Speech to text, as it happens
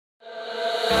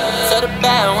Tell the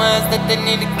bad ones that they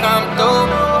need to come through.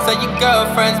 Tell your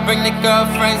girlfriends, bring their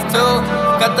girlfriends too.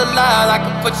 Got the love, I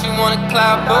can put you on a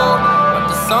cloud, boo. But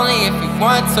that's only if you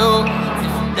want to.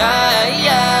 If you die,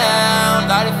 yeah,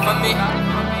 light it for me.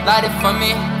 Light it for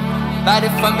me. Light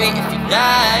it for me. If you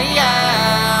die,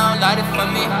 yeah, light it for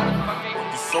me.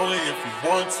 But it's only if you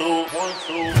want to.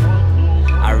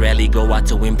 I rarely go out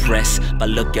to impress, but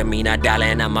look at me now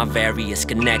dialing on my various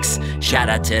connects. Shout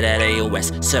out to that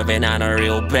AOS, serving on a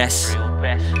real best.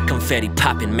 Confetti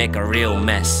popping, make a real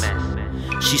mess.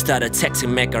 She started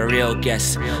texting, make a real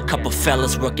guess. Couple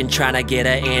fellas working, trying to get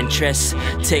her interest.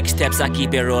 Take steps, I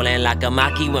keep it rolling like a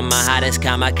Maki. When my hottest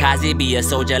kamikaze, be a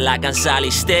soldier like I'm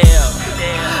Solly still.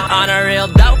 On a real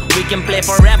dope, we can play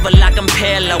forever like I'm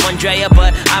Pelo Andrea,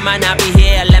 but I might not be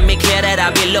here. Let me clear that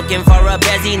I'll be looking for a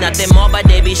Bassy. Nothing more, but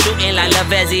they be shooting like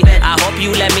LIFM. I hope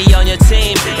you let me on your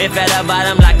team. If at the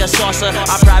bottom like a saucer,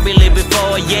 I'll probably leave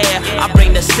before a year. I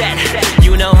bring the set.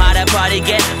 You know how that party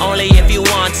get, only if you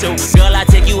want to. Girl, I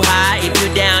take you high, if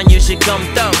you down, you should come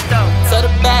through. Tell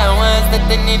the bad ones that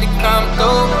they need to come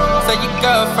through. Tell your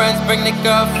girlfriends, bring their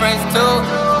girlfriends too.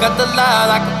 Got the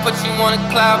love, I can put you on a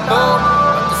cloud, boo.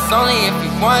 But that's only if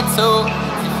you want to.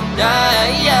 If you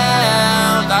die,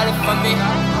 yeah, light it for me.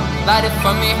 Light it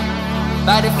for me.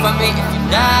 Light it for me. If you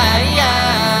die,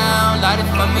 yeah, light it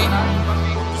for me. But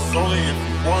it's only if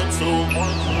you want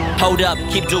to. Hold up,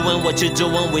 keep doing what you're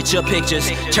doing with your pictures.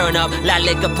 Turn up, like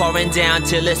liquor pouring down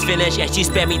till it's finished. Yeah, she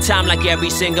spent me time like every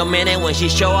single minute when she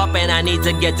show up, and I need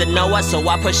to get to know her, so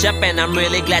I push up and I'm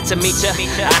really glad to meet you.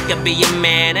 I could be your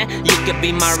man, you could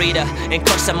be my reader. And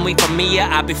cause I'm weak for me,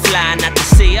 I'll be flying out to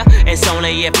see her. It's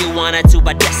only if you wanted to,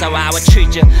 but that's how I would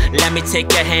treat you. Let me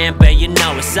take your hand, babe, you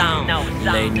know it's on.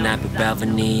 Late night with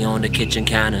balcony on the kitchen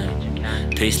counter.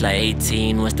 Taste like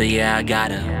 18, what's the year I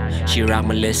got her? She rock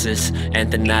Melissa's,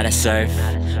 and not a surf.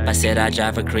 I said I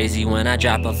drive her crazy when I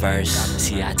drop a verse.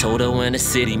 See, I told her when the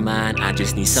city mine, I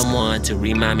just need someone to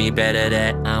remind me better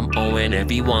that I'm owing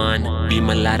everyone. Be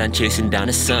my light, I'm chasing down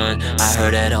the sun. I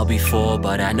heard that all before,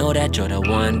 but I know that you're the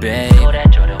one, babe.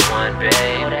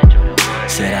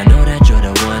 Said I know that you're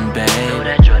the one, babe.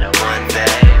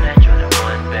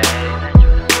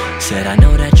 Said I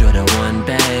know that you're the one,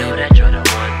 babe.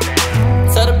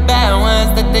 Tell the bad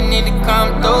ones that they need to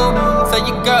come through. Tell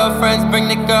your girlfriends, bring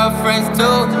their girlfriends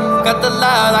too. Got the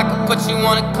love, I can put you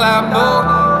on a cloud, boo.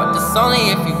 But that's only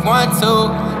if you want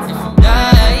to. If you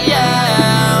die,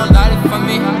 yeah, light it for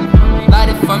me.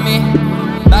 Light it for me.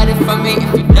 Light it for me.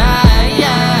 If you die,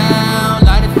 yeah,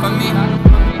 light it for me.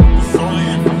 It's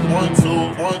only if you want to.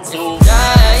 If you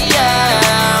die,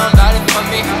 yeah, light it for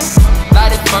me.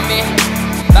 Light it for me.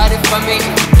 Light it for me.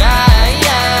 If you die,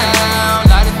 yeah,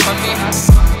 light it for me.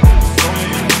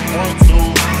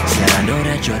 Said I know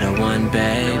that you're the one,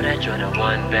 babe.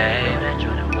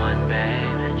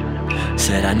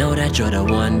 Said I know that you're the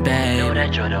one,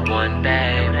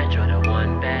 babe.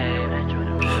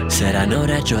 Said I know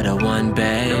that you're the one,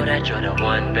 babe.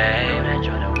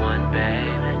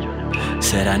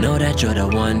 Said I know that you're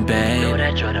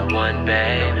the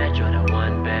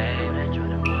one, babe.